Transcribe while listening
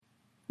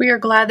We are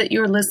glad that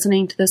you are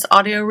listening to this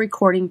audio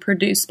recording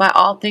produced by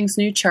All Things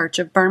New Church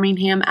of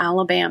Birmingham,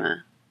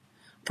 Alabama.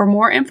 For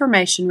more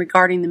information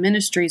regarding the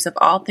ministries of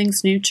All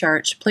Things New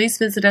Church, please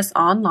visit us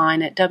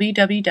online at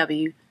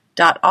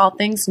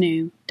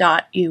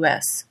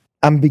www.allthingsnew.us.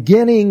 I'm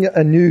beginning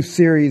a new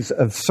series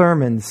of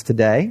sermons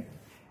today,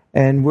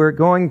 and we're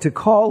going to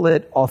call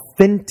it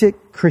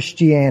Authentic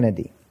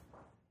Christianity.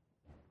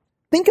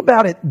 Think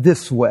about it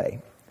this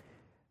way.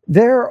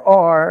 There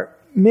are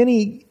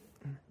many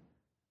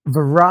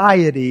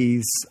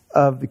varieties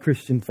of the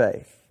Christian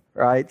faith,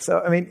 right?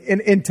 So,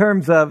 in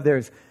terms of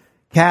there's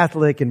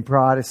Catholic and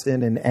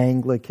Protestant and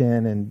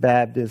Anglican and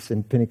Baptist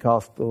and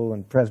Pentecostal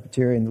and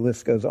Presbyterian, the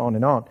list goes on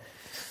and on.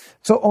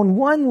 So on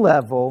one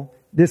level,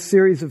 this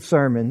series of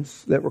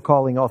sermons that we're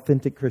calling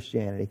Authentic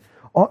Christianity,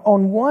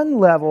 on one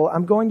level,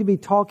 I'm going to be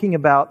talking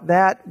about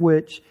that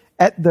which,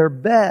 at their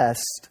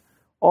best,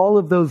 all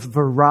of those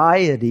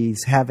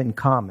varieties have in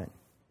common.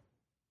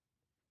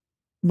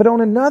 But on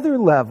another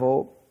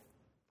level,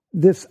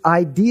 this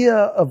idea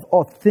of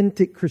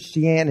authentic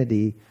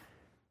Christianity,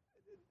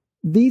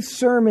 these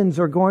sermons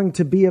are going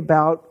to be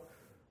about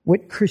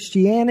what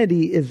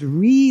Christianity is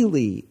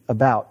really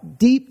about,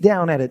 deep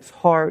down at its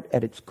heart,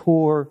 at its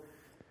core,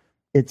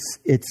 its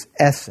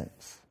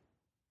essence.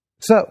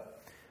 So,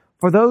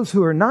 for those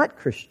who are not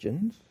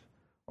Christians,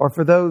 or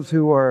for those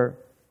who are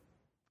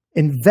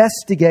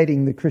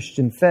investigating the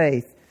Christian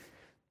faith,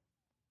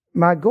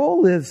 my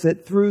goal is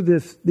that through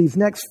these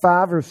next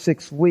 5 or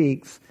 6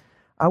 weeks,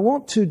 I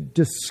want to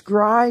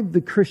describe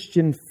the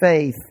Christian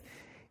faith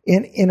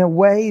in a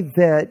way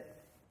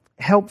that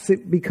helps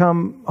it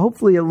become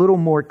hopefully a little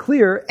more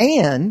clear,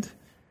 and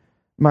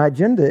my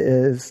agenda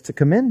is to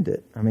commend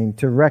it.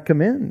 To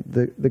recommend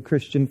the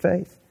Christian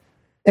faith.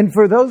 And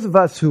for those of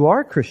us who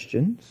are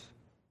Christians,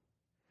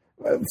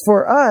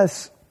 for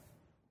us,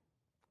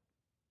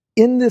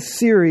 in this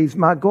series,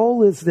 my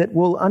goal is that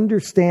we'll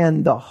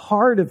understand the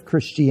heart of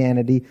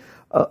Christianity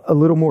a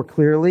little more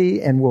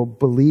clearly, and we'll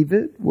believe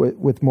it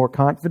with more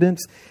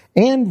confidence,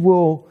 and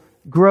we'll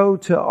grow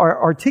to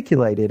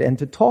articulate it and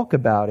to talk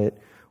about it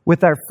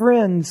with our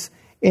friends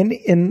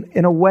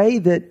in a way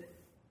that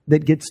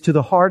gets to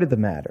the heart of the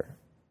matter.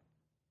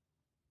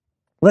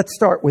 Let's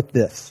start with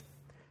this.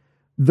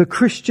 The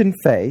Christian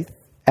faith,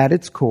 at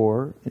its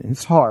core,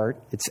 its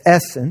heart, its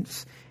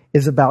essence,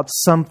 is about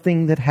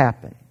something that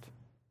happened.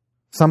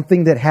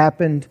 Something that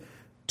happened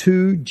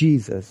to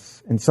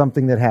Jesus and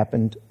something that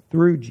happened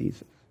through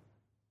Jesus.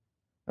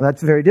 Now,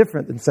 that's very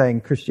different than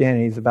saying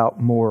Christianity is about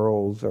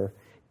morals or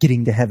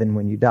getting to heaven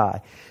when you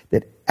die.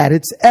 That at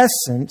its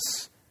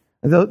essence,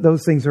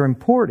 those things are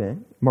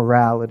important.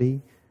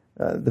 Morality,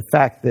 the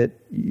fact that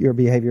your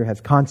behavior has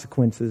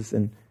consequences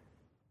in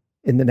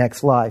the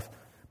next life.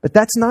 But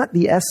that's not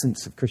the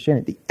essence of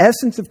Christianity. The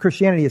essence of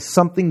Christianity is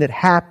something that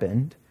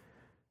happened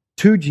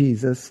to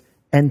Jesus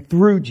and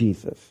through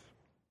Jesus.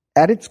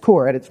 At its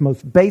core, at its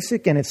most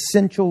basic and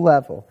essential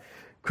level,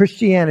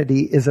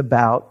 Christianity is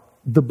about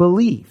the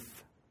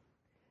belief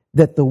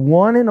that the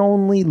one and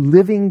only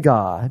living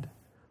God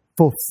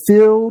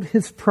fulfilled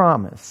His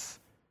promise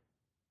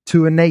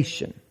to a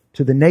nation,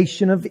 to the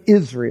nation of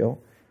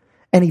Israel,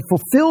 and He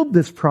fulfilled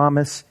this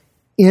promise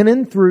in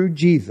and through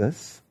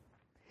Jesus,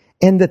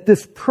 and that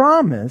this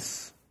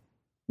promise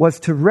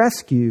was to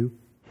rescue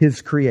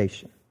His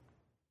creation.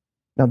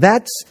 Now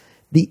that's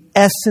the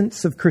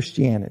essence of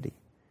Christianity.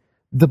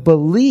 The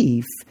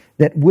belief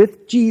that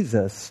with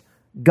Jesus,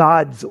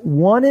 God's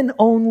one and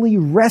only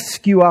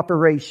rescue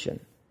operation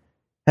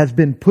has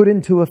been put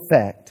into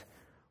effect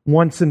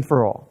once and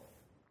for all.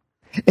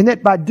 And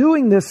that by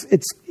doing this,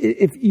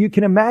 if you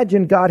can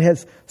imagine, God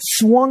has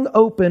swung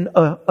open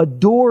a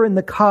door in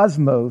the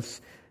cosmos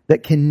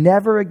that can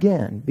never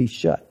again be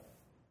shut.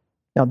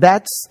 Now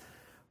that's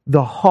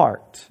the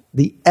heart,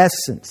 the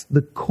essence,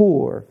 the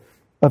core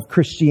of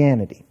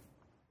Christianity.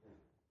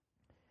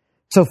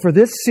 So for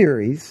this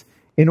series,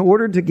 in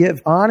order to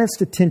give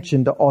honest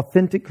attention to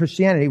authentic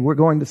Christianity, we're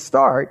going to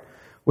start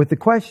with the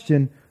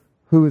question,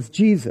 who is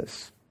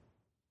Jesus?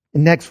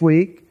 And next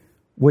week,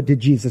 what did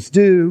Jesus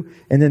do?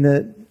 And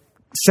then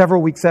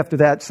several weeks after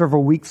that,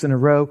 several weeks in a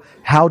row,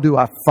 how do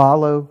I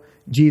follow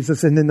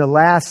Jesus? And then the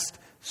last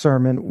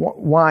sermon,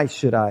 why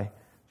should I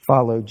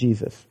follow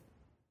Jesus?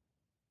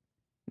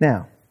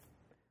 Now,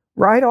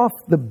 right off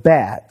the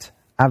bat,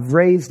 I've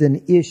raised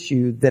an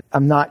issue that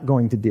I'm not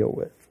going to deal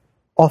with.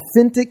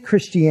 Authentic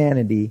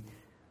Christianity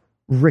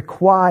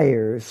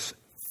requires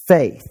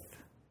faith,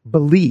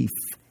 belief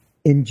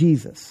in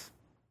Jesus.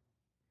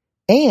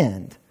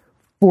 And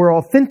for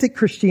authentic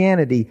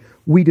Christianity,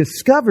 we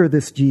discover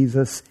this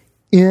Jesus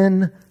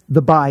in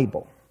the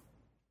Bible.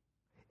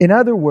 In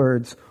other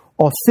words,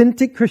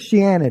 authentic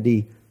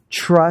Christianity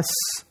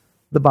trusts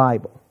the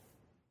Bible.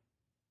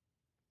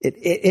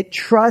 It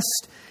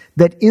trusts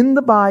that in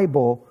the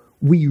Bible,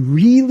 we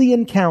really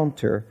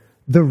encounter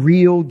the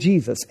real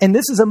Jesus. And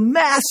this is a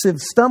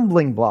massive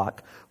stumbling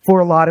block for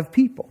a lot of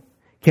people.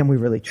 Can we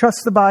really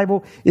trust the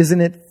Bible?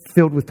 Isn't it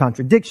filled with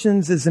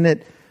contradictions? Isn't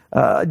it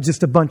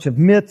just a bunch of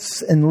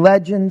myths and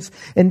legends?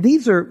 And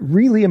these are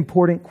really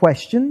important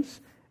questions.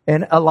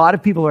 And a lot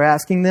of people are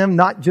asking them,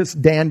 not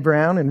just Dan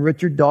Brown and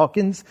Richard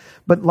Dawkins,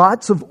 but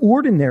lots of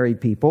ordinary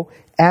people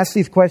ask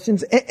these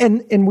questions,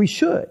 and we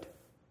should.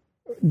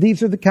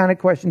 These are the kind of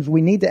questions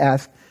we need to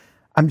ask.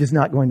 I'm just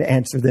not going to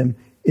answer them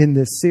in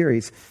this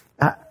series.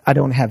 I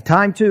don't have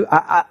time to.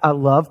 I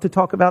love to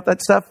talk about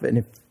that stuff, and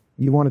if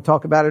you want to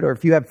talk about it, or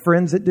if you have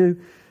friends that do,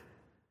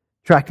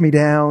 track me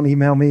down,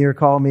 email me or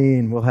call me,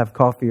 and we'll have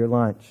coffee or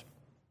lunch.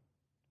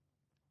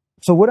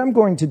 So what I'm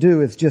going to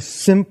do is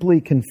just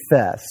simply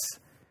confess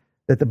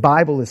that the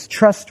Bible is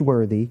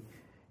trustworthy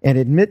and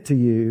admit to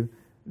you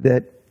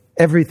that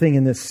everything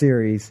in this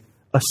series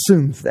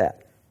assumes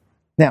that.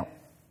 Now,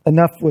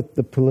 enough with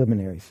the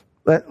preliminaries.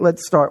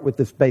 Let's start with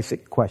this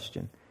basic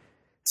question.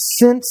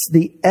 Since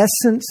the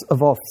essence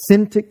of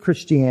authentic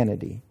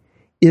Christianity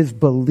is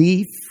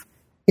belief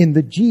in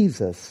the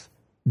Jesus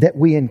that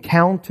we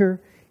encounter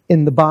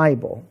in the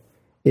Bible,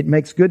 it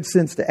makes good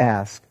sense to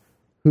ask,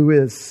 who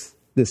is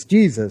this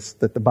Jesus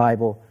that the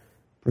Bible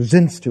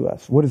presents to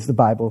us? What does the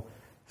Bible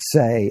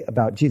say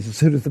about Jesus?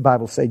 Who does the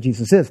Bible say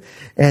Jesus is?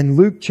 And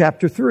Luke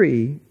chapter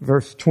 3,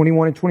 verse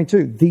 21 and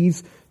 22,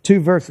 these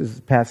two verses,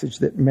 the passage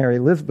that Mary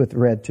Elizabeth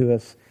read to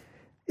us,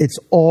 it's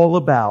all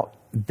about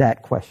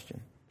that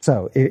question.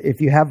 So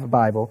if you have a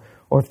Bible,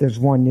 or if there's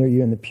one near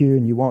you in the pew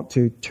and you want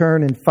to,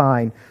 turn and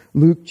find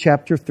Luke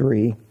chapter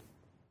 3,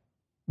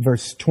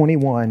 verse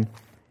 21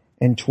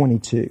 and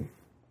 22.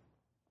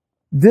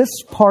 This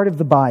part of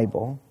the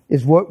Bible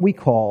is what we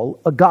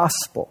call a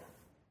gospel.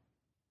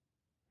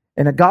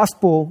 And a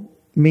gospel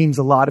means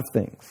a lot of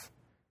things.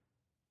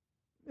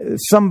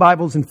 Some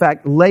Bibles, in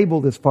fact,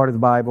 label this part of the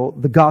Bible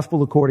the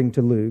gospel according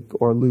to Luke,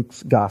 or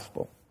Luke's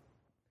gospel.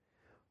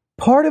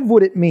 Part of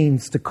what it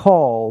means to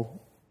call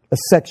a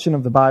section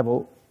of the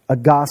Bible a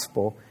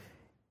gospel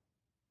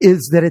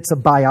is that it's a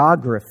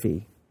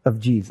biography of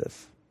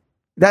Jesus.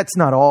 That's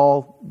not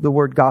all the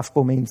word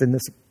gospel means in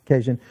this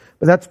occasion,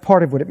 but that's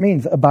part of what it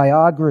means, a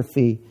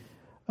biography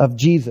of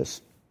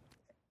Jesus.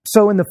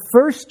 So in the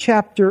first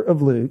chapter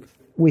of Luke,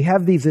 we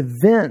have these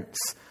events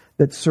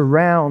that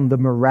surround the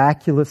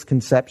miraculous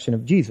conception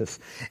of Jesus.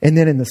 And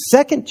then in the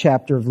second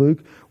chapter of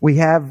Luke, we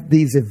have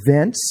these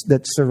events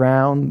that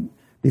surround,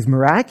 these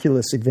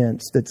miraculous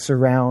events that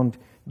surround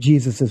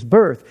Jesus'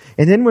 birth.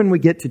 And then when we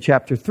get to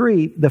chapter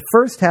 3, the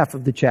first half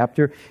of the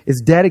chapter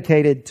is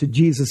dedicated to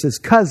Jesus'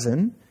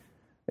 cousin,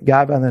 a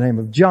guy by the name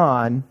of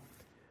John.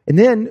 And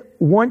then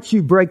once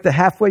you break the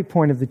halfway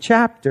point of the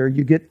chapter,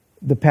 you get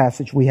the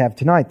passage we have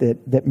tonight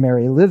that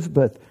Mary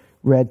Elizabeth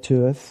read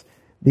to us.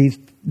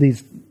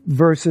 These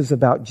verses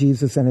about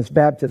Jesus and his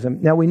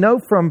baptism. Now we know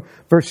from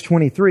verse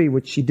 23,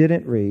 which she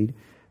didn't read,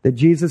 that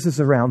Jesus is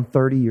around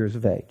 30 years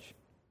of age.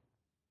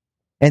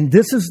 And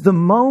this is the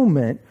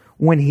moment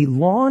when he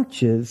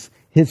launches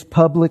his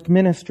public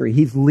ministry.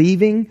 He's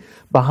leaving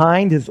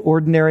behind his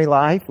ordinary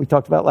life. We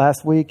talked about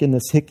last week in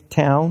this hick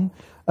town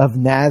of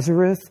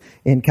Nazareth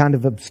in kind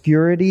of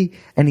obscurity,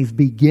 and he's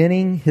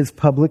beginning his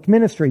public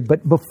ministry.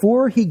 But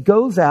before he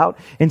goes out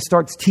and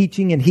starts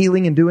teaching and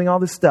healing and doing all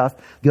this stuff,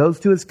 goes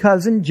to his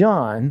cousin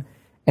John,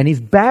 and he's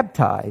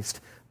baptized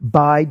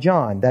by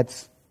John.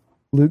 That's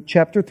Luke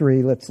chapter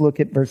 3. Let's look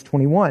at verse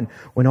 21.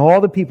 When all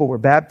the people were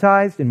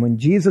baptized, and when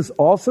Jesus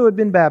also had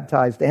been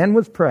baptized and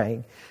was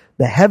praying,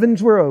 the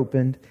heavens were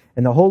opened,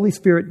 and the Holy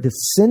Spirit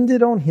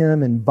descended on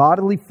him in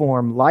bodily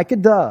form like a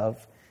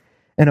dove,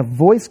 and a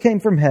voice came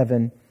from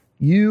heaven,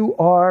 "You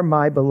are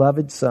my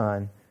beloved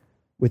Son.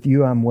 With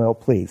you I'm well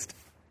pleased."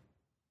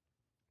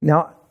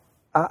 Now,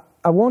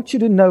 I want you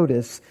to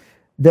notice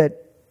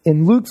that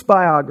in Luke's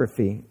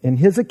biography, in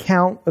his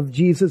account of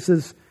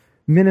Jesus'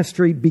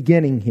 ministry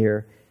beginning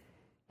here,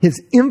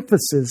 his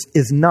emphasis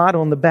is not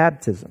on the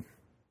baptism.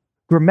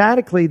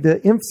 Grammatically,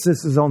 the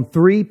emphasis is on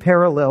three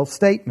parallel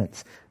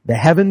statements. The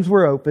heavens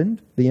were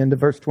opened, the end of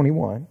verse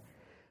 21.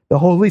 The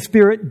Holy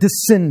Spirit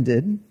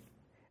descended,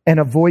 and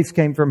a voice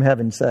came from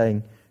heaven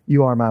saying,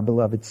 "You are my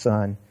beloved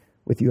Son.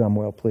 With you I'm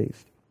well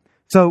pleased."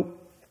 So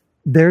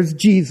there's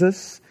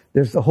Jesus,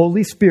 there's the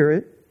Holy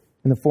Spirit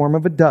in the form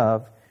of a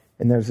dove,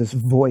 and there's this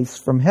voice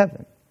from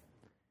heaven.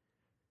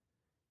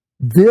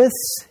 This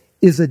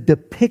is a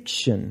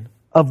depiction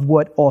of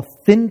what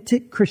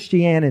authentic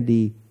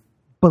Christianity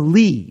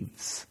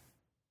believes,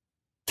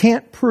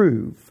 can't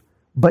prove,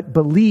 but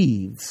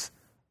believes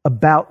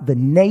about the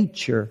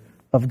nature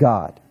of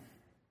God.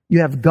 You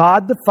have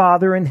God the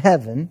Father in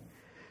heaven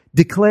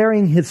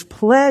declaring his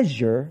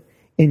pleasure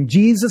in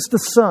Jesus the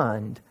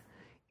Son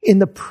in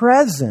the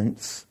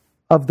presence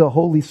of the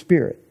Holy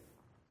Spirit.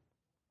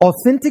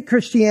 Authentic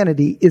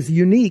Christianity is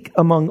unique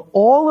among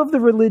all of the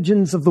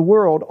religions of the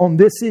world on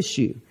this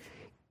issue.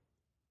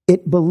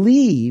 It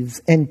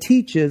believes and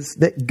teaches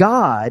that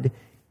God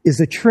is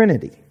a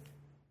Trinity.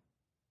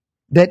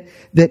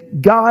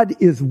 That God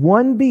is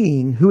one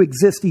being who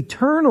exists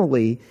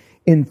eternally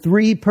in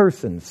three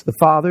persons, the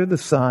Father, the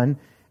Son,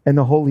 and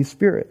the Holy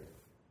Spirit.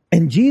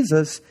 And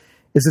Jesus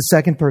is the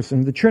second person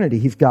of the Trinity.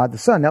 He's God the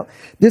Son. Now,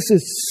 this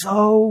is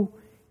so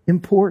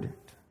important.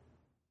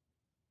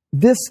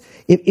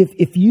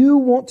 If you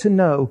want to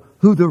know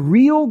who the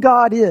real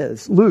God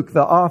is, Luke,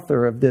 the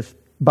author of this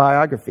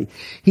biography,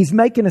 he's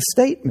making a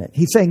statement.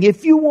 He's saying,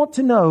 if you want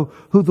to know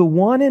who the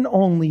one and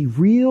only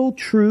real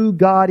true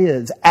God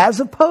is, as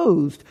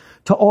opposed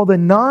to all the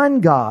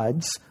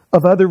non-gods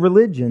of other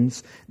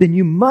religions, then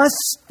you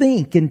must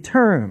think in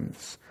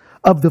terms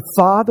of the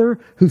Father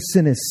who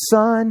sent His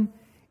Son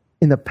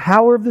in the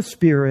power of the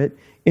Spirit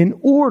in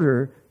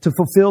order to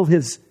fulfill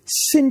His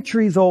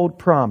centuries-old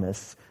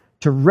promise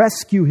to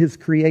rescue His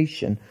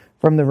creation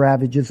from the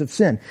ravages of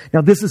sin.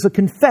 Now, this is a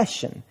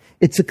confession.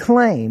 It's a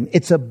claim.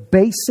 It's a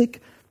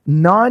basic,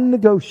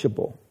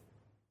 non-negotiable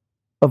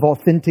of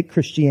authentic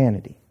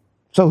Christianity.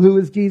 So who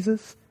is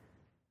Jesus?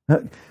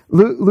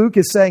 Luke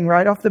is saying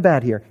right off the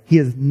bat here, He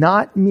is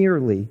not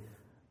merely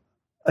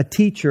a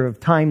teacher of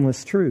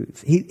timeless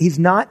truths. He's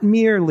not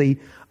merely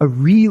a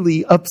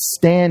really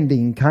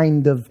upstanding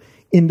kind of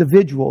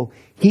individual.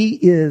 He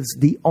is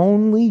the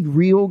only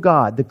real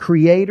God, the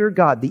Creator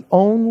God, the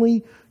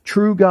only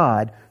true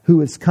God who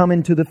has come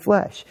into the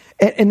flesh.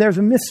 And there's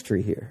a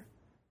mystery here.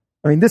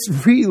 I mean,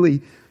 this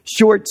really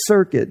short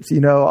circuits,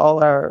 all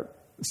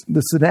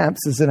the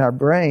synapses in our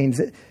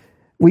brains.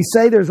 We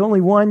say there's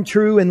only one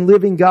true and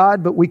living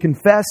God, but we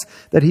confess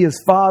that He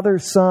is Father,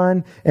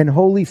 Son, and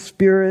Holy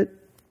Spirit.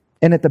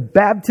 And at the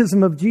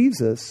baptism of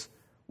Jesus,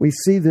 we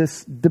see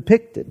this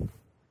depicted.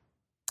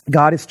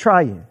 God is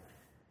triune,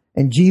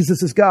 and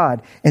Jesus is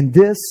God. And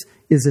this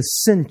is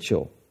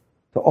essential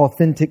to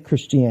authentic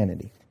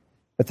Christianity.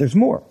 But there's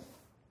more.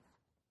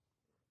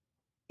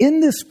 In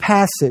this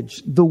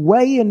passage, the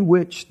way in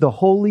which the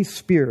Holy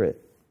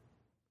Spirit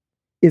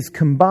is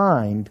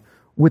combined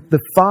with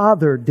the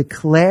Father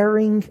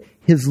declaring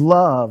His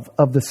love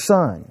of the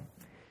Son,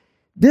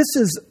 this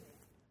is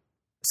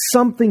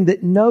something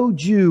that no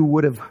Jew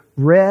would have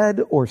read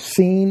or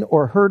seen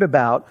or heard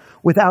about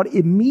without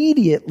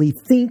immediately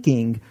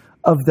thinking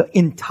of the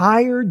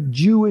entire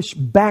Jewish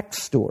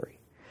backstory.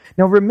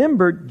 Now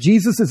remember,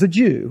 Jesus is a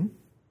Jew.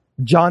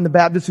 John the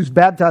Baptist, who's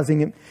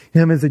baptizing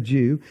him as a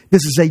Jew.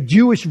 This is a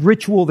Jewish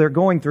ritual they're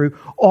going through.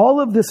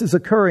 All of this is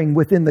occurring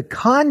within the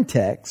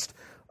context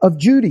of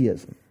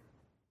Judaism.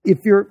 If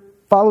you're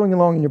following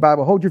along in your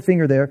Bible, hold your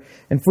finger there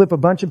and flip a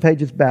bunch of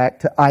pages back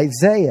to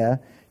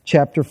Isaiah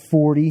chapter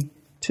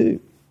 42.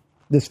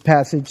 This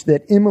passage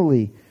that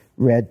Emily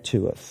read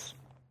to us.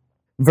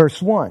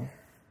 Verse 1.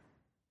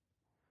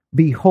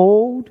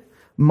 Behold,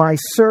 my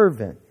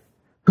servant,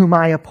 whom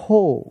I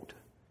uphold,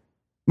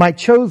 my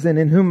chosen,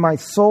 in whom my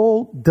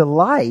soul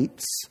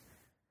delights.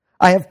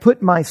 I have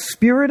put my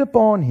spirit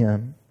upon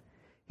him.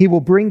 He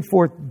will bring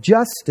forth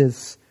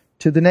justice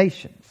to the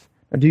nations.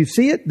 Now, do you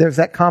see it? There's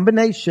that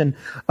combination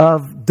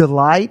of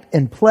delight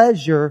and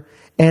pleasure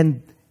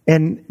and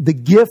the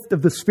gift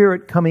of the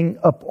Spirit coming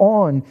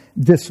upon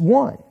this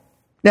one.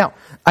 Now,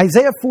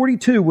 Isaiah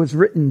 42 was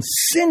written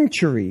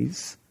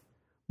centuries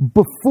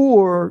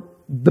before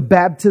the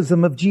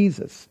baptism of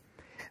Jesus.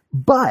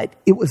 But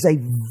it was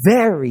a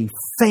very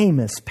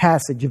famous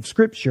passage of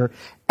Scripture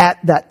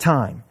at that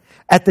time.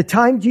 At the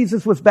time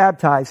Jesus was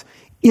baptized,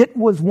 it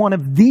was one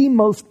of the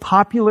most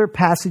popular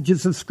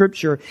passages of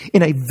Scripture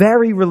in a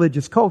very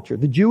religious culture.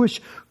 The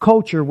Jewish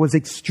culture was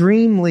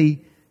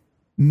extremely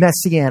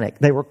messianic.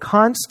 They were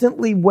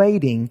constantly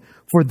waiting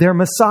for their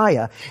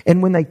Messiah.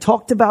 And when they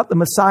talked about the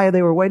Messiah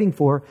they were waiting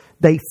for,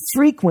 they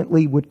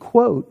frequently would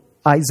quote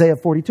Isaiah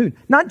 42.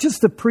 Not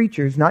just the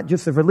preachers, not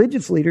just the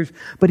religious leaders,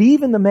 but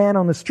even the man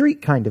on the street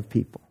kind of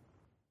people.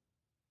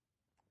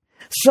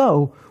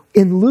 So,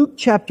 in Luke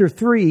chapter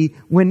 3,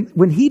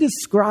 when he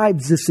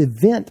describes this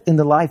event in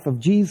the life of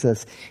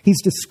Jesus,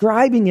 he's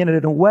describing it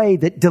in a way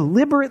that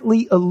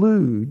deliberately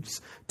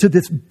alludes to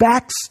this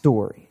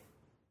backstory.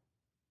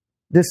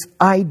 This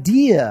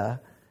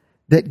idea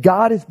that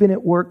God has been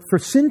at work for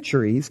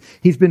centuries.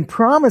 He's been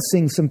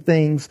promising some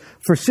things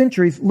for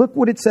centuries. Look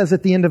what it says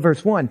at the end of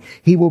verse 1.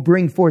 He will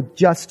bring forth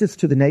justice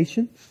to the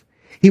nations.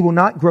 He will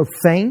not grow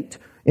faint.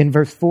 In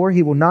verse 4,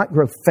 he will not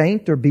grow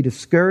faint or be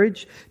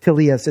discouraged till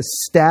he has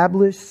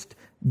established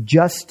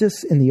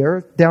justice in the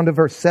earth. Down to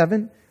verse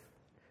 7.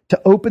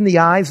 To open the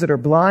eyes that are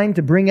blind,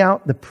 to bring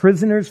out the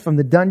prisoners from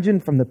the dungeon,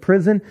 from the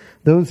prison,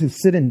 those who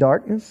sit in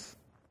darkness.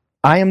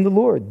 I am the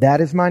Lord. That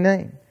is my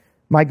name.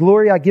 My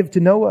glory I give to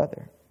no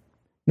other,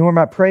 nor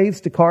my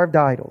praise to carved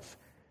idols.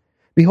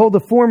 Behold,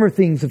 the former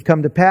things have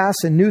come to pass,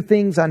 and new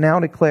things I now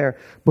declare.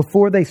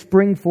 Before they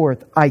spring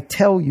forth, I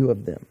tell you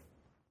of them.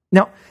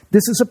 Now,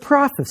 this is a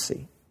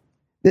prophecy.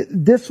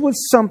 This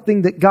was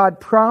something that God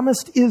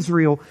promised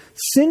Israel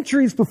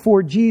centuries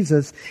before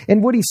Jesus.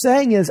 And what he's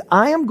saying is,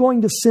 I am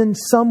going to send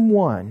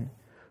someone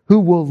who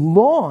will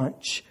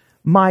launch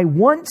my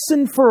once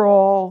and for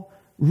all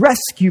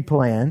rescue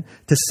plan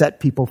to set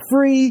people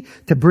free,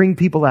 to bring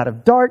people out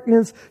of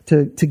darkness,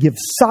 to give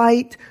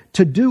sight,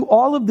 to do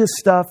all of this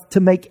stuff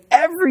to make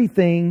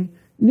everything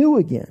new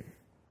again.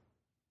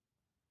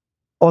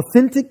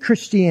 Authentic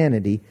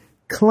Christianity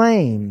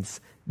claims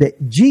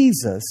that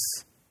Jesus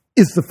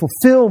is the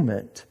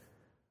fulfillment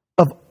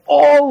of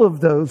all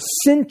of those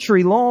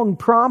century-long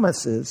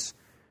promises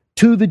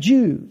to the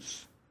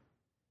Jews.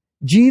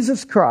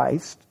 Jesus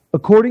Christ,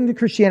 according to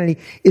Christianity,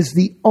 is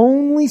the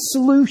only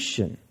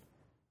solution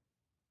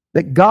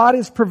that God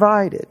has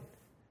provided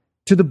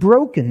to the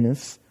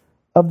brokenness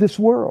of this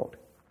world.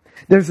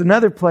 There's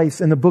another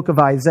place in the book of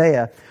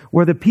Isaiah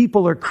where the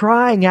people are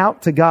crying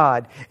out to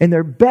God and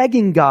they're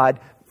begging God,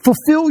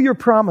 fulfill your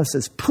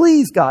promises.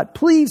 Please, God,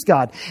 please,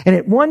 God. And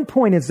at one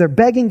point, as they're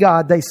begging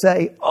God, they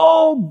say,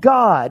 oh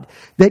God,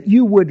 that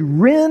you would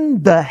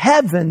rend the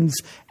heavens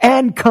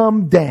and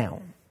come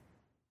down.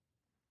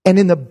 And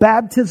in the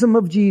baptism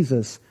of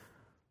Jesus,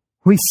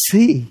 we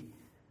see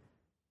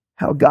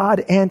how God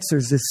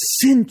answers this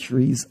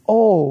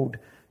centuries-old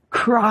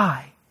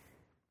cry.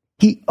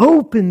 He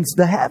opens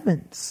the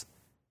heavens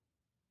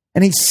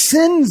and He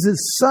sends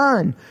His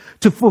Son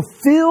to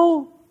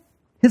fulfill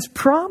His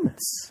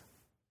promise,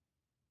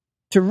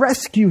 to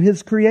rescue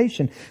His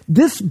creation.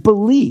 This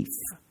belief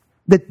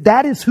that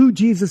that is who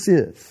Jesus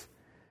is,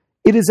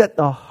 it is at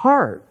the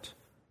heart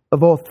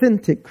of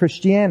authentic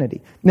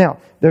Christianity. Now,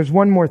 there's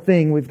one more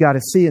thing we've got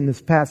to see in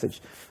this passage.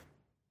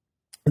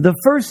 The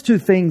first two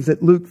things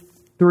that Luke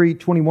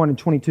 3:21 and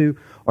 22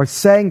 are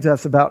saying to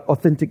us about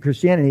authentic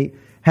Christianity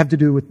have to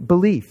do with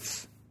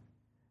beliefs.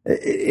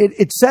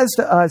 It says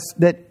to us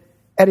that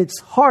at its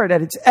heart,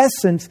 at its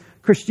essence,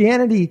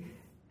 Christianity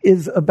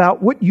is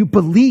about what you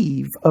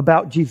believe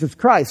about Jesus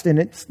Christ. And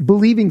it's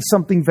believing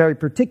something very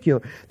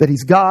particular, that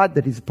He's God,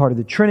 that He's a part of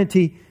the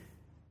Trinity,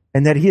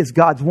 and that He is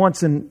God's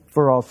once and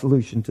for all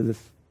solution to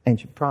this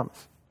ancient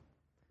promise.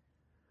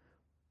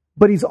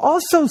 But He's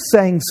also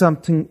saying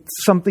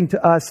something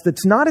to us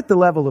that's not at the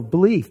level of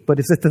belief, but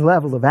it's at the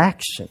level of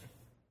action.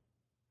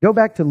 Go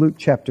back to Luke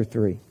chapter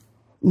 3.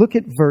 Look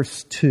at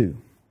verse 2,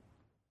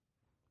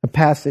 a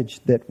passage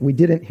that we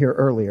didn't hear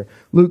earlier.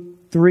 Luke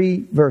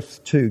 3, verse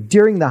 2.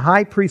 During the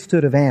high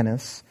priesthood of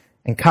Annas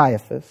and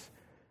Caiaphas,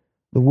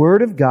 the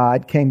word of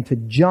God came to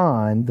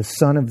John, the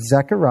son of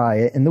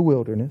Zechariah, in the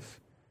wilderness.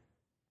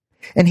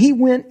 And he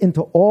went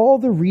into all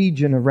the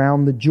region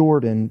around the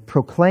Jordan,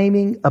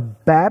 proclaiming a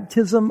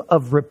baptism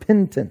of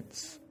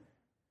repentance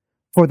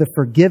for the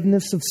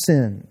forgiveness of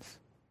sins,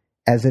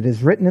 as it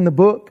is written in the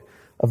book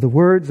of the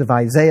words of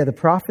Isaiah the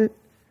prophet,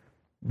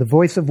 the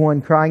voice of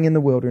one crying in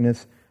the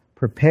wilderness,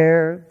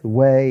 prepare the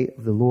way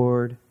of the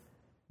Lord,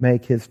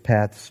 make His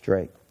path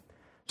straight.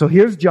 So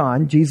here's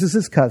John,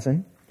 Jesus'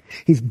 cousin.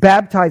 He's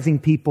baptizing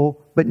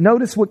people, but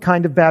notice what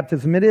kind of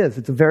baptism it is.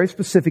 It's a very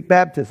specific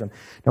baptism.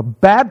 Now,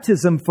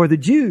 baptism for the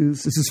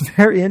Jews, this is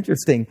very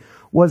interesting,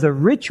 was a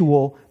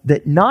ritual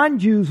that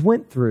non-Jews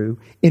went through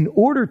in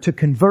order to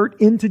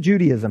convert into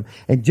Judaism.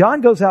 And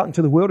John goes out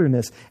into the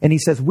wilderness and he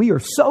says, we are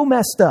so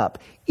messed up,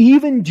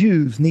 even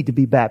Jews need to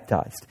be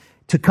baptized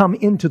to come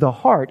into the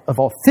heart of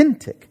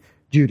authentic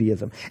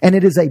Judaism. And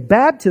it is a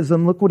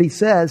baptism, look what he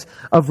says,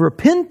 of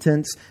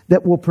repentance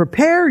that will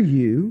prepare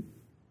you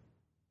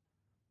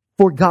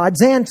for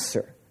God's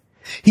answer.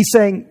 He's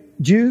saying,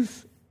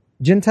 Jews,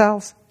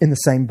 Gentiles, in the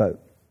same boat.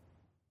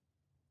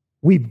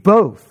 We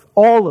both,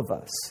 all of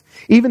us,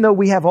 even though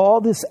we have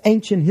all this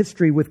ancient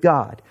history with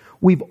God,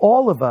 we've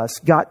all of us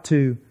got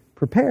to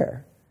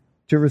prepare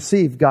to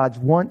receive God's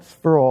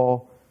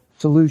once-for-all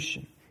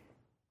solution.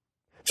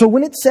 So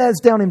when it says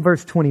down in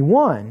verse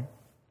 21,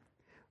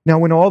 now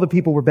when all the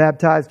people were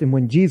baptized and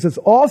when Jesus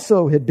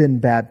also had been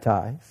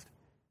baptized,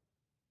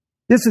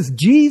 this is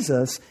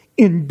Jesus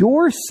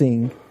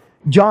endorsing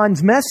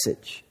John's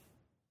message.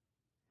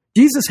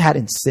 Jesus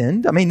hadn't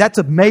sinned. I mean, that's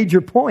a major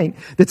point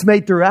that's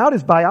made throughout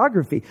his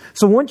biography.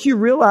 So once you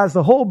realize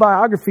the whole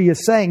biography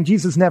is saying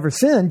Jesus never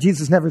sinned,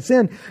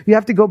 you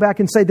have to go back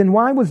and say, then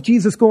why was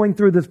Jesus going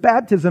through this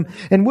baptism?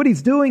 And what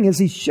he's doing is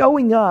he's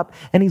showing up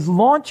and he's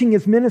launching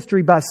his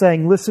ministry by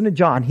saying, listen to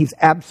John, he's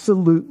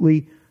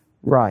absolutely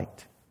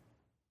right.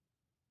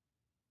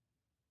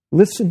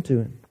 Listen to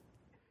him.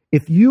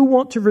 If you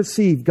want to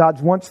receive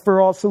God's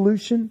once-for-all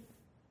solution,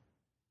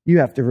 you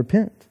have to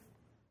repent.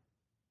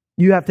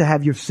 You have to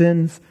have your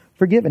sins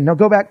forgiven. Now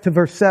go back to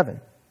verse 7.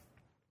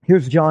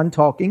 Here's John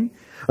talking.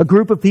 A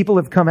group of people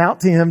have come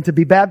out to him to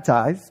be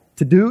baptized,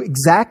 to do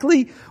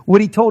exactly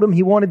what he told them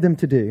he wanted them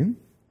to do.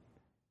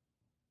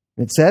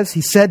 It says,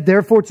 he said,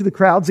 therefore, to the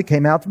crowds that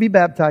came out to be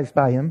baptized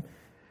by him,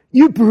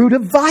 you brood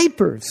of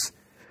vipers,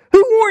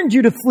 who warned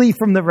you to flee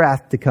from the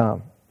wrath to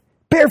come?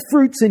 Bear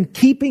fruits in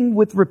keeping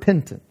with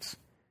repentance.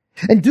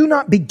 And do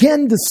not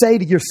begin to say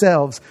to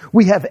yourselves,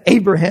 we have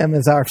Abraham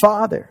as our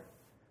father.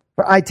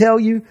 For I tell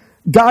you,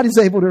 God is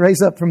able to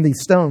raise up from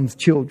these stones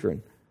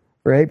children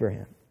for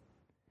Abraham.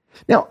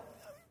 Now,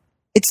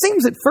 it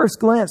seems at first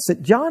glance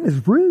that John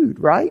is rude,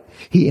 right?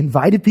 He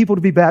invited people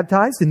to be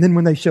baptized, and then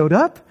when they showed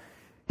up,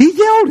 he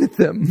yelled at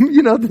them.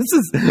 You know, this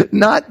is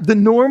not the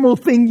normal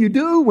thing you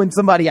do when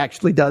somebody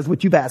actually does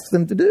what you've asked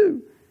them to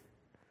do.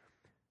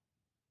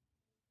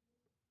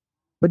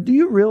 But do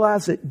you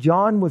realize that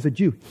John was a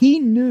Jew? He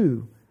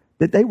knew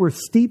that they were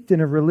steeped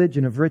in a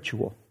religion of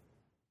ritual.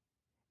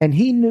 And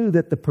he knew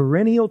that the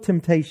perennial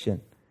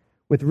temptation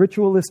with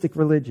ritualistic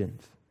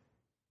religions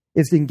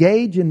is to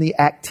engage in the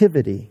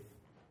activity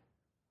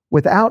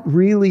without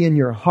really in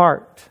your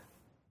heart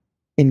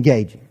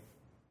engaging.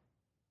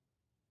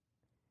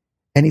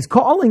 And he's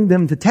calling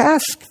them to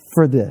task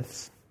for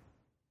this.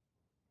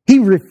 He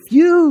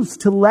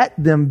refused to let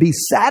them be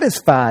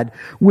satisfied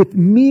with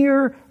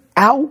mere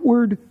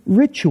outward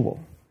ritual.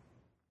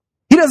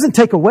 He doesn't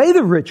take away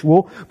the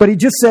ritual, but he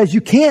just says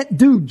you can't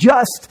do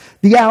just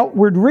the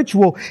outward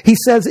ritual. He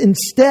says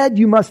instead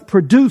you must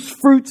produce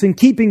fruits in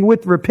keeping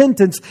with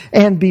repentance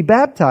and be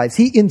baptized.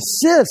 He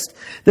insists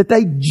that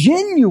they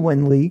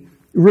genuinely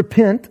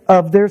repent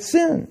of their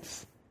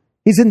sins.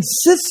 He's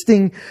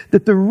insisting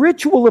that the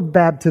ritual of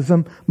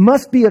baptism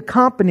must be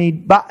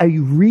accompanied by a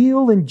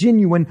real and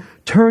genuine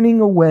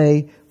turning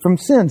away from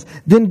sins.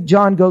 Then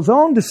John goes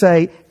on to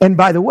say, and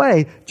by the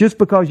way, just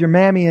because your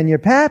mammy and your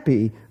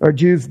pappy are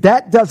Jews,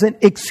 that doesn't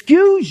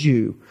excuse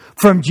you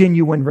from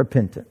genuine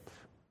repentance.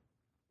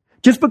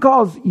 Just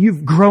because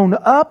you've grown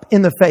up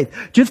in the faith,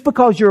 just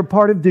because you're a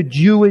part of the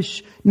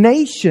Jewish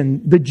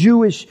nation, the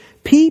Jewish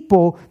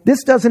people,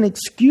 this doesn't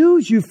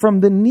excuse you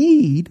from the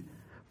need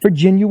for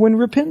genuine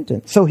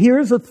repentance. So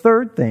here's a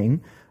third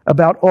thing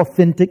about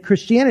authentic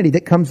Christianity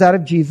that comes out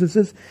of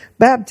Jesus'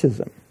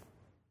 baptism.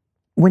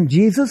 When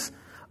Jesus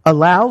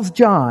allows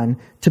John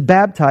to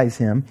baptize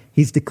him,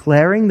 he's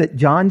declaring that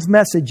John's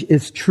message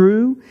is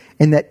true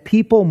and that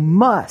people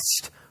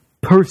must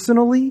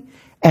personally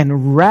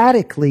and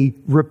radically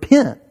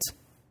repent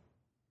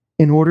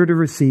in order to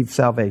receive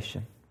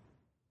salvation.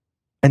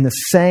 And the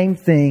same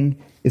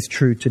thing is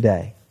true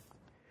today.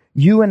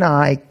 You and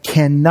I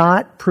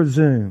cannot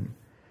presume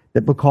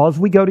that because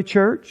we go to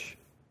church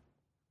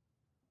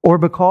or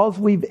because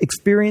we've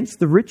experienced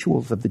the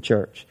rituals of the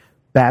church,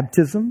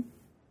 baptism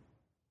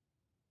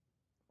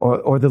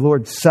or the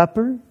Lord's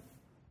Supper,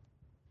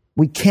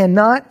 we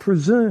cannot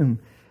presume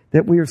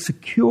that we are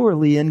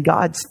securely in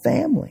God's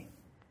family.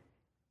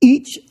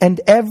 Each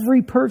and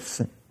every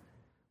person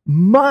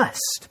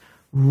must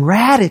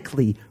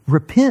radically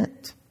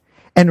repent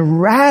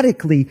and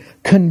radically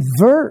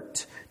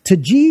convert to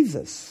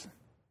Jesus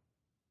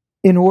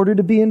in order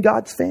to be in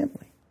God's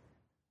family.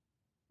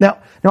 Now,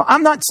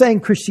 I'm not saying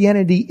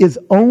Christianity is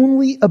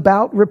only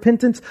about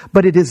repentance,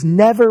 but it is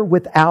never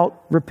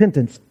without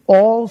repentance.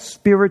 All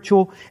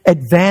spiritual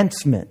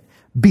advancement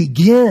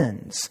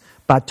begins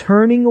by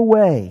turning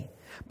away,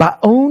 by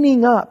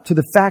owning up to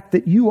the fact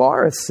that you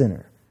are a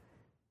sinner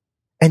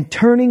and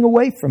turning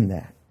away from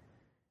that.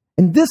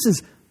 And this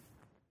is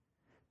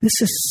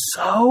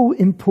so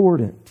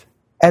important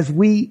as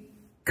we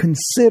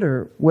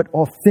consider what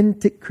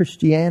authentic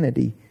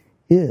Christianity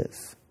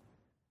is.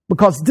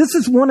 Because this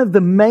is one of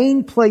the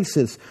main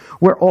places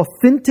where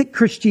authentic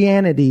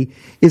Christianity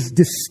is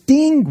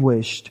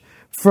distinguished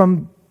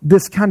from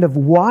this kind of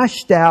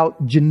washed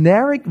out,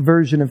 generic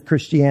version of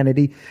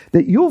Christianity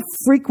that you'll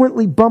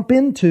frequently bump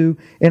into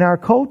in our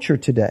culture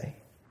today.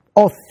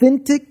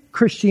 Authentic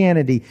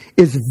Christianity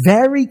is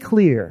very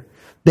clear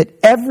that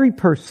every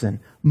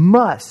person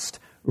must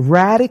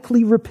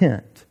radically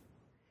repent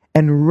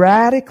and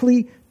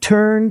radically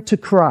turn to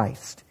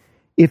Christ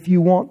if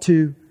you want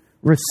to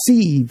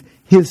receive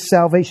His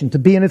salvation, to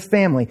be in His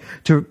family,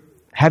 to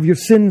have your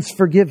sins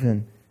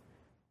forgiven.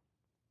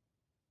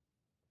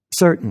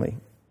 Certainly,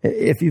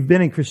 if you've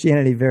been in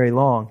Christianity very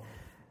long,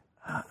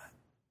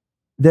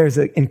 there's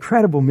an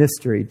incredible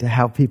mystery to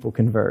how people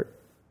convert.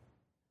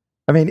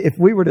 I mean, if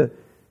we were to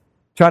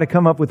try to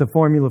come up with a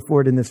formula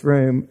for it in this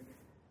room,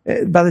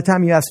 by the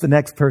time you ask the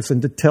next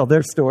person to tell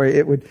their story,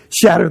 it would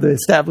shatter the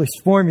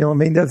established formula. I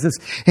mean, there's this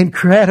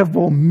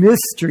incredible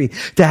mystery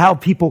to how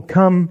people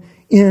come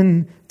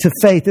into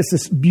faith. It's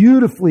this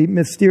beautifully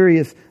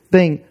mysterious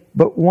thing.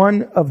 But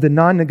one of the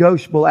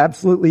non-negotiable,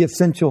 absolutely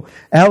essential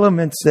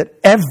elements that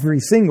every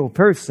single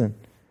person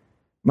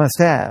must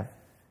have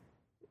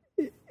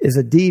is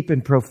a deep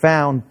and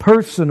profound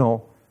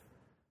personal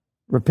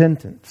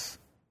repentance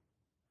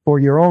for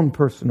your own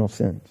personal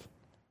sins.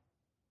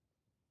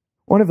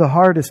 One of the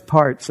hardest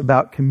parts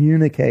about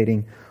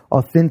communicating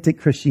authentic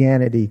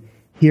Christianity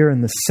here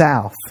in the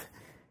South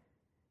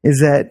is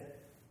that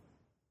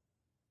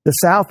the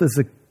South is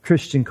a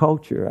Christian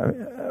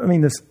culture. I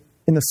mean,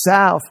 in the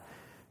South,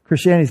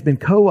 Christianity has been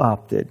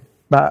co-opted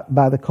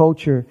by the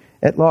culture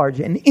at large.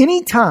 And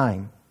any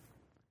time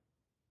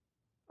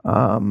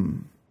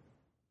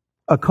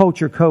a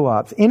culture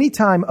co-ops,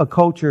 anytime a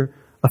culture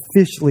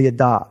officially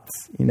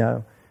adopts,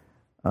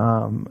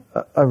 a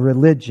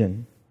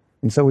religion,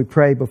 and so we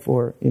pray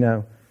before,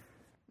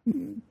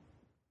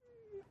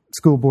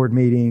 school board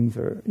meetings,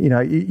 or,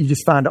 you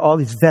just find all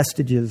these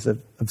vestiges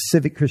of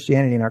civic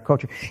Christianity in our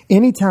culture.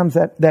 Anytime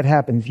that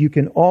happens, you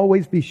can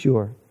always be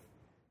sure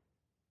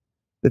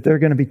that there are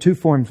going to be two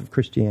forms of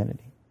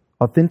Christianity.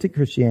 Authentic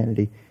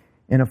Christianity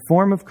and a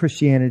form of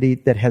Christianity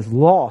that has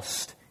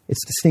lost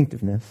its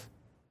distinctiveness,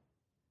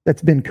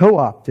 that's been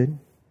co-opted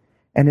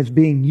and is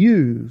being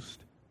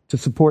used to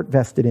support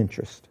vested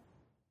interest.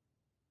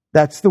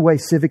 That's the way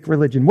civic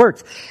religion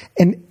works.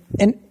 And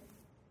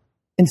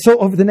so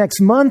over the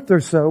next month or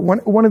so,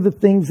 one of the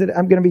things that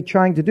I'm going to be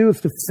trying to do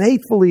is to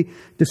faithfully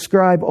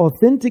describe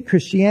authentic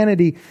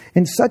Christianity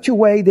in such a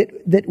way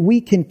that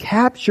we can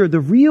capture the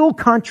real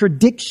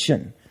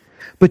contradiction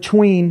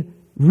between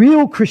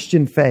real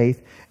Christian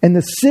faith and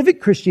the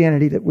civic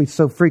Christianity that we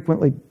so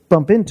frequently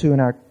bump into in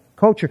our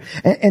culture.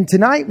 And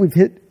tonight we've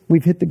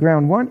hit the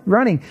ground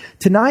running.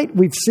 Tonight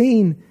we've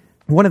seen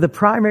one of the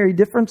primary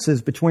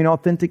differences between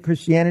authentic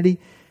Christianity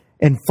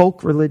and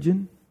folk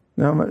religion,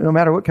 no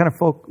matter what kind of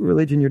folk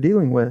religion you're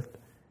dealing with,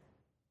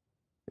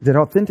 that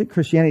authentic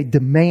Christianity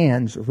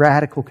demands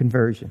radical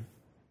conversion.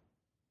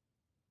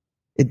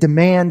 It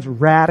demands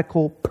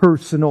radical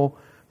personal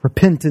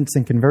repentance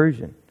and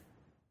conversion.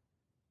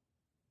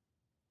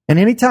 And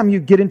anytime you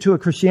get into a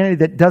Christianity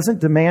that doesn't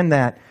demand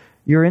that,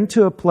 you're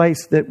into a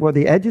place where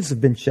the edges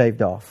have been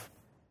shaved off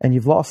and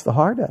you've lost the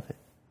heart of it.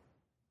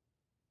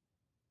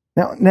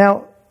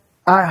 Now,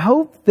 I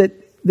hope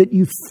that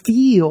you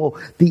feel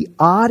the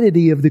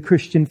oddity of the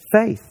Christian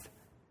faith.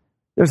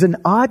 There's an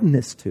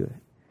oddness to it.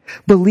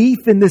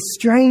 Belief in this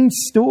strange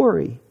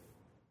story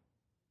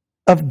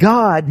of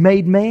God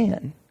made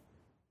man.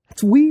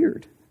 That's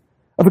weird.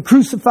 Of a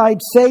crucified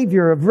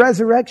Savior, of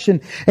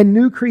resurrection and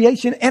new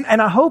creation. And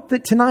I hope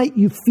that tonight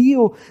you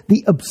feel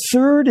the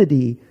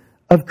absurdity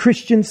of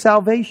Christian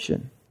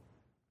salvation.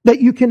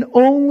 That you can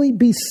only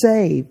be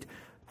saved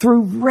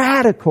through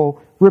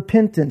radical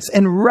repentance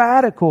and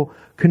radical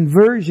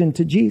conversion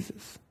to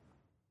Jesus.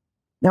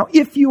 Now,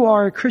 if you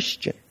are a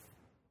Christian,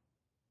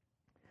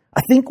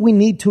 I think we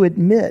need to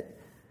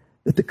admit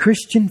that the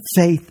Christian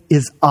faith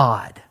is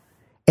odd.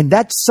 And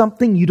that's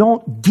something you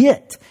don't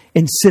get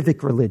in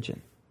civic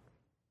religion.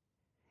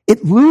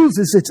 It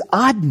loses its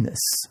oddness.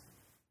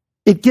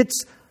 It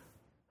gets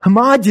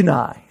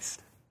homogenized.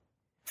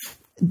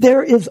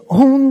 There is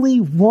only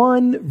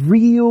one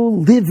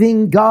real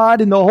living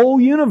God in the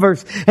whole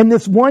universe. And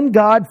this one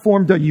God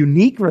formed a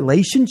unique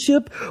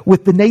relationship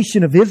with the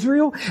nation of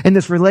Israel. And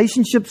this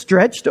relationship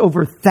stretched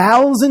over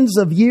thousands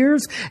of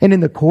years. And in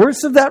the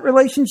course of that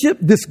relationship,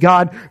 this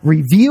God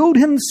revealed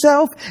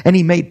himself and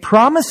he made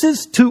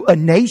promises to a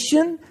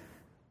nation,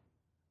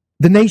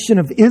 the nation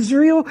of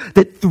Israel,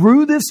 that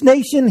through this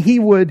nation he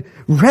would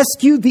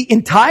rescue the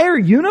entire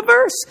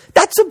universe.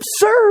 That's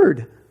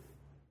absurd.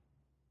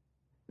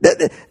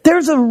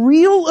 There's a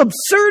real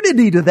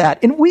absurdity to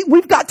that, and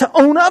we've got to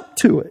own up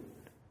to it.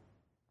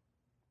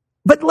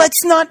 But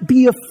let's not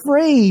be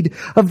afraid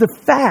of the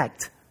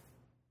fact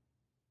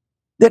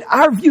that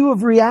our view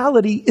of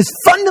reality is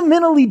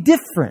fundamentally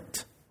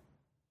different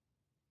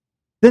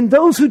than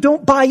those who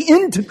don't buy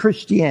into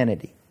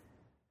Christianity,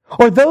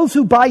 or those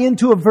who buy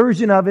into a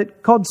version of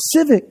it called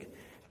civic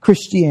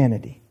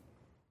Christianity.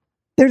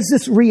 There's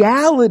this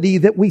reality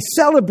that we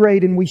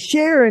celebrate and we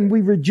share and we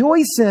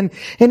rejoice in.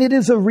 And it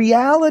is a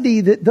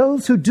reality that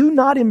those who do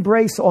not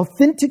embrace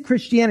authentic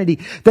Christianity,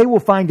 they will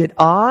find it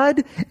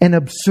odd and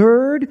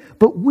absurd.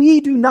 But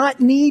we do not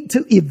need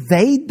to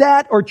evade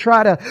that or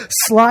try to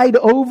slide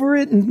over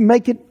it and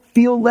make it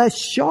feel less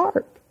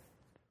sharp.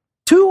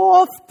 Too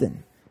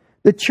often,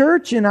 the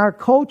church in our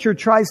culture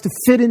tries to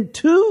fit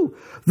into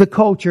the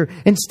culture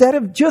instead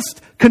of just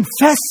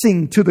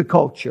confessing to the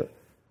culture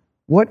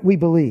what we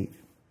believe.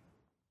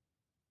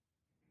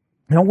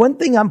 Now, one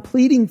thing I'm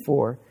pleading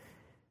for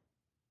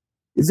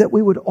is that we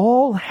would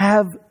all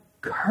have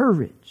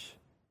courage.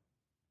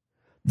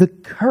 The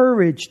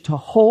courage to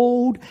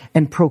hold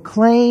and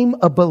proclaim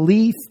a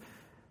belief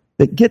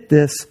that, get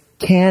this,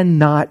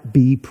 cannot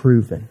be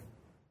proven.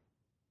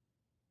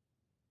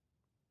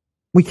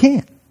 We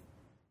can't.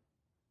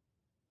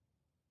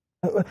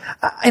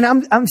 And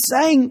I'm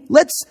saying,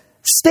 let's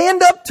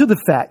stand up to the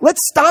fact.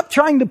 Let's stop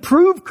trying to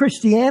prove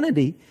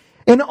Christianity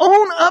and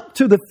own up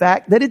to the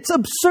fact that it's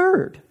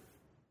absurd.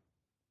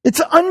 It's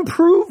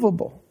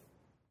unprovable.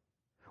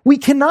 We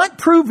cannot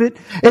prove it,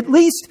 at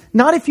least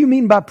not if you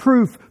mean by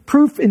proof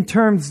in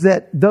terms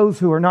that those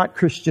who are not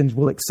Christians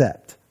will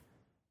accept.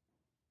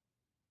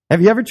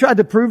 Have you ever tried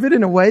to prove it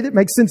in a way that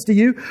makes sense to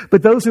you,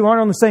 but those who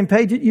aren't on the same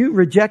page at you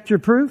reject your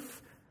proof?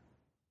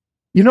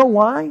 You know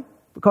why?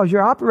 Because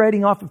you're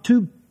operating off of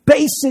two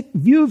basic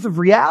views of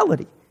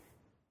reality.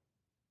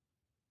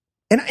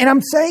 And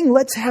I'm saying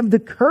let's have the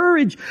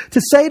courage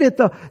to say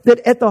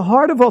that at the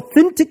heart of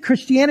authentic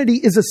Christianity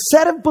is a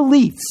set of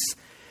beliefs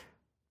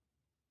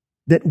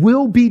that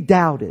will be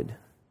doubted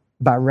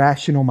by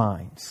rational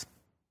minds.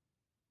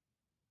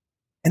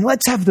 And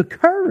let's have the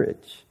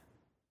courage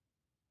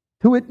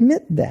to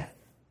admit that.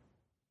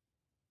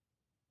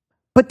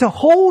 But to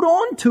hold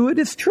on to it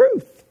is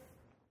truth.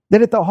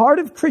 That at the heart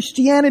of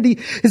Christianity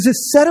is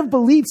this set of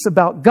beliefs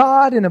about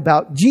God and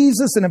about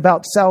Jesus and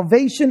about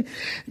salvation.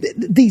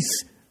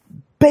 These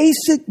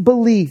basic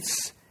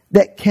beliefs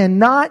that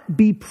cannot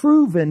be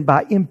proven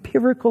by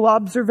empirical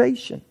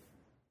observation.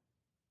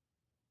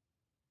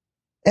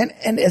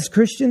 And as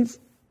Christians,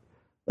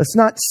 let's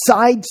not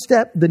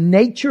sidestep the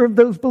nature of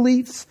those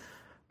beliefs,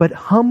 but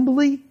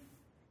humbly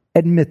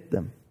admit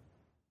them.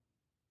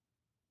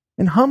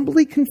 And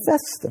humbly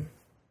confess them.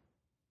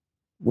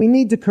 We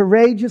need to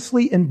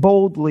courageously and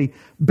boldly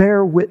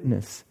bear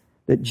witness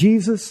that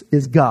Jesus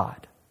is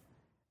God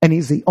and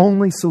He's the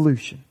only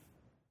solution.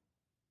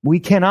 We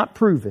cannot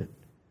prove it.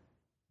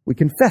 We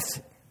confess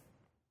it.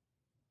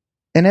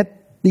 And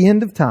at the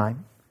end of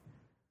time,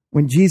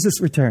 when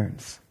Jesus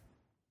returns,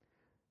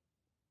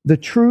 the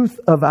truth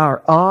of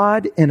our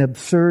odd and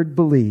absurd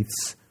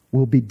beliefs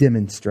will be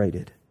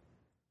demonstrated.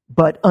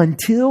 But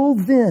until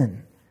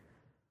then,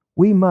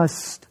 we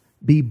must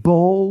be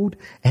bold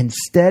and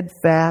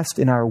steadfast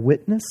in our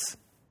witness,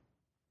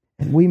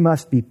 and we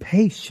must be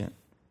patient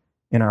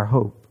in our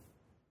hope.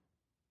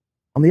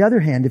 On the other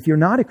hand, if you're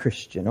not a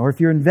Christian, or if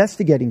you're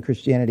investigating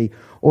Christianity,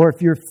 or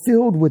if you're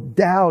filled with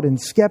doubt and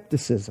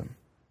skepticism,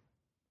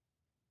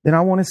 then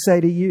I want to say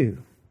to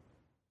you,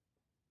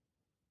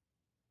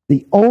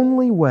 the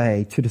only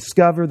way to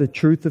discover the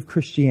truth of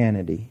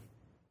Christianity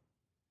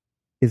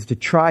is to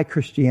try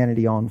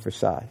Christianity on for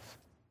size.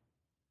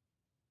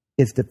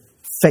 Is to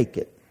fake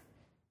it.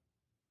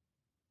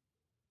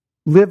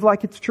 Live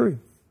like it's true.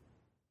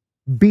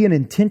 Be an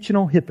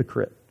intentional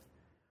hypocrite.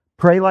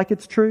 Pray like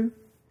it's true.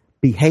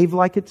 Behave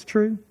like it's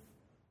true.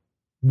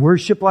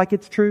 Worship like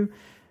it's true.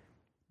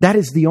 That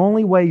is the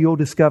only way you'll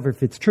discover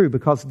if it's true,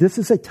 because this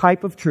is a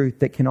type of truth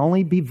that can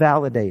only be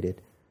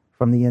validated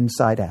from the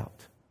inside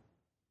out.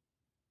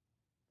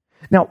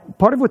 Now,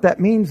 part of what that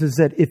means is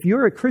that if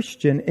you're a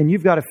Christian and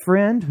you've got a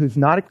friend who's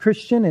not a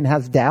Christian and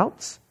has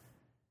doubts,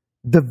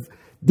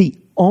 the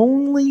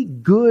only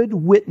good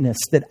witness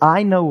that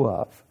I know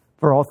of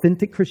for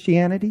authentic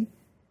Christianity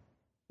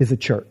is a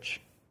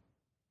church.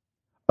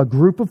 A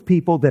group of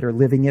people that are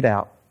living it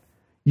out.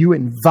 You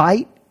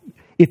invite,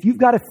 if you've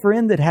got a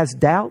friend that has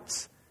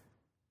doubts,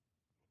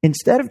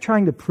 instead of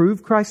trying to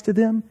prove Christ to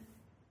them,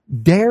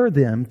 dare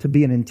them to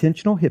be an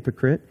intentional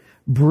hypocrite.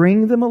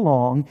 Bring them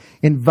along.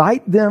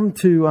 Invite them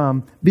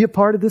to be a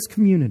part of this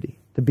community,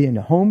 to be in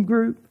a home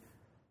group,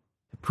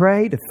 to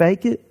pray, to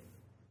fake it.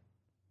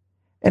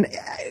 And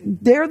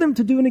dare them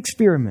to do an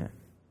experiment,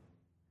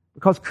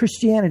 because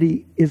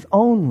Christianity is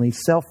only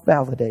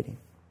self-validating.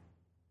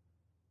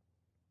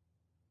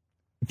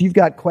 If you've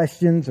got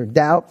questions or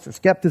doubts or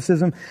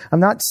skepticism, I'm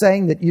not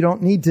saying that you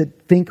don't need to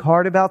think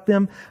hard about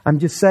them. I'm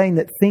just saying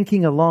that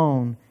thinking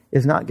alone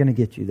is not going to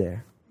get you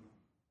there.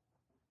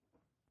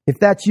 If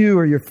that's you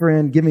or your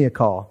friend, give me a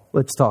call.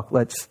 Let's talk.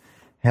 Let's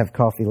have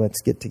coffee.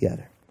 Let's get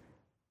together.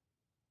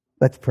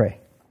 Let's pray.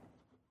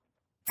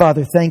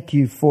 Father, thank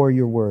you for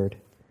your word.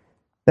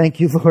 Thank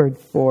you, Lord,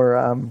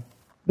 for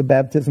the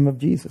baptism of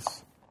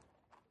Jesus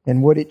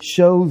and what it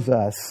shows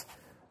us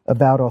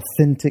about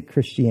authentic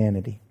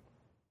Christianity.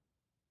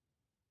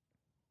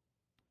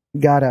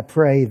 God, I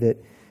pray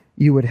that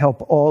you would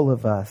help all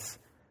of us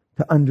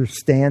to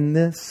understand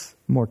this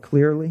more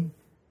clearly,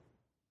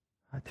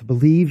 to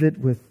believe it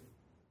with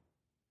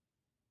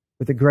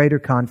a greater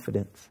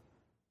confidence,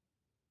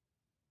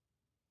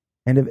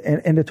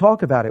 and to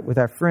talk about it with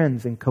our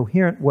friends in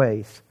coherent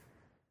ways.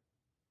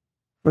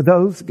 For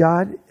those,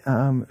 God,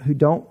 who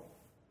don't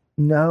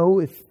know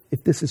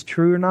if this is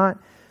true or not,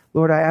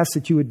 Lord, I ask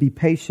that you would be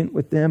patient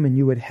with them and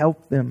you would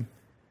help them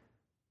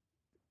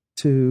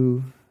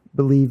to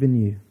believe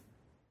in you.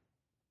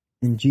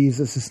 In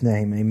Jesus'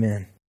 name,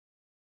 amen.